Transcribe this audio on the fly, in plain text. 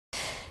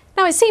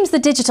Now, it seems the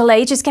digital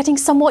age is getting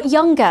somewhat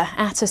younger.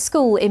 At a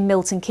school in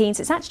Milton Keynes,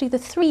 it's actually the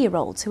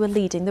 3-year-olds who are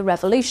leading the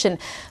revolution.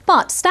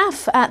 But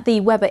staff at the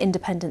Webber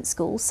Independent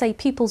School say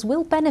pupils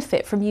will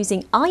benefit from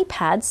using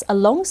iPads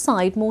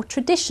alongside more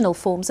traditional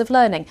forms of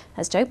learning,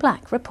 as Joe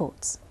Black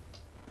reports.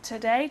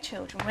 Today,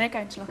 children, we're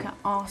going to look at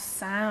our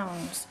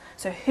sounds.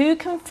 So who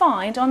can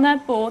find on their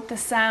board the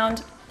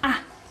sound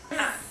ah?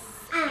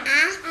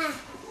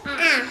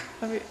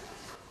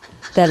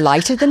 They're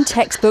lighter than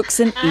textbooks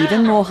and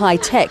even more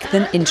high-tech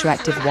than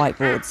interactive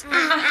whiteboards.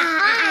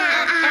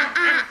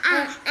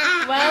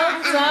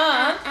 Well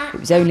done. It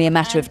was only a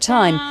matter of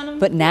time,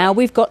 but now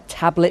we've got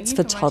tablets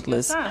for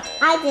toddlers.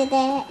 I did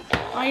it.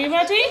 Are you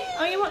ready?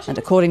 Are you watching? And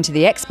according to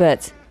the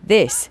experts,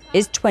 this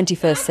is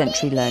 21st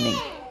century learning.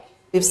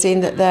 We've seen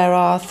that there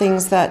are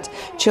things that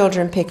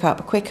children pick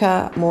up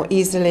quicker, more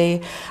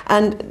easily,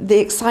 and the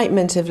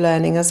excitement of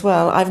learning as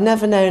well. I've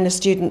never known a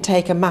student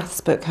take a maths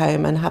book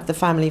home and have the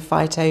family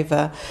fight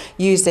over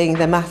using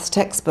the maths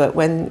textbook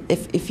when,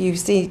 if you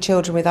see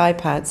children with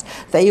iPads,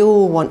 they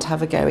all want to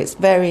have a go. It's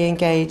very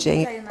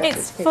engaging.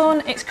 It's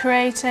fun, it's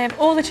creative.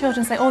 All the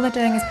children say all they're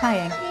doing is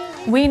playing.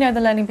 We know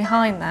the learning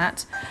behind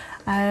that.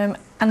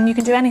 And you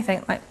can do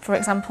anything, like for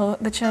example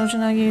the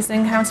children are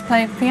using how to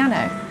play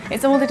piano.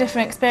 It's all the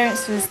different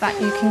experiences that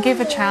you can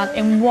give a child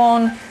in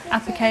one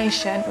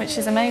application, which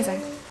is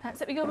amazing. That's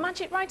it, we got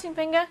magic writing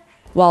finger.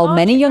 While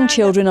many young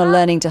children are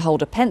learning to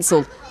hold a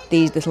pencil,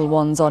 these little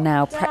ones are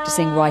now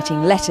practicing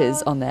writing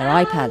letters on their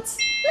iPads.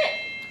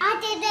 I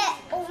did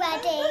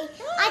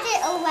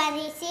it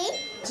already, see?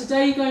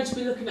 Today you're going to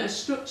be looking at a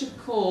structure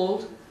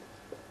called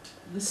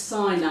the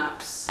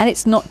synapse. And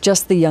it's not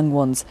just the young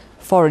ones.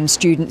 Foreign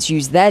students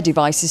use their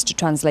devices to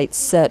translate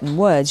certain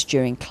words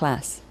during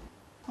class.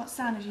 What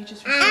sound have you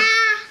just repeated?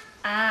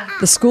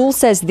 The school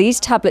says these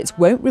tablets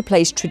won't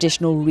replace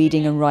traditional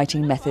reading and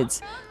writing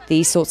methods.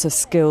 These sorts of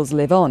skills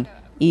live on,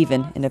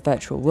 even in a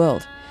virtual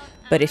world.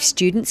 But if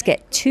students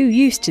get too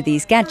used to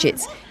these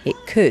gadgets, it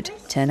could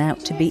turn out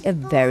to be a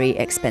very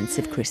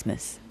expensive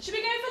Christmas. Should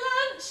we go for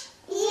lunch?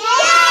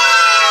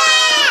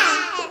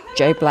 Yeah!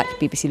 Joe Black,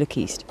 BBC Look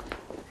East.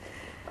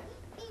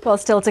 Well,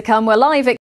 still to come, we're live at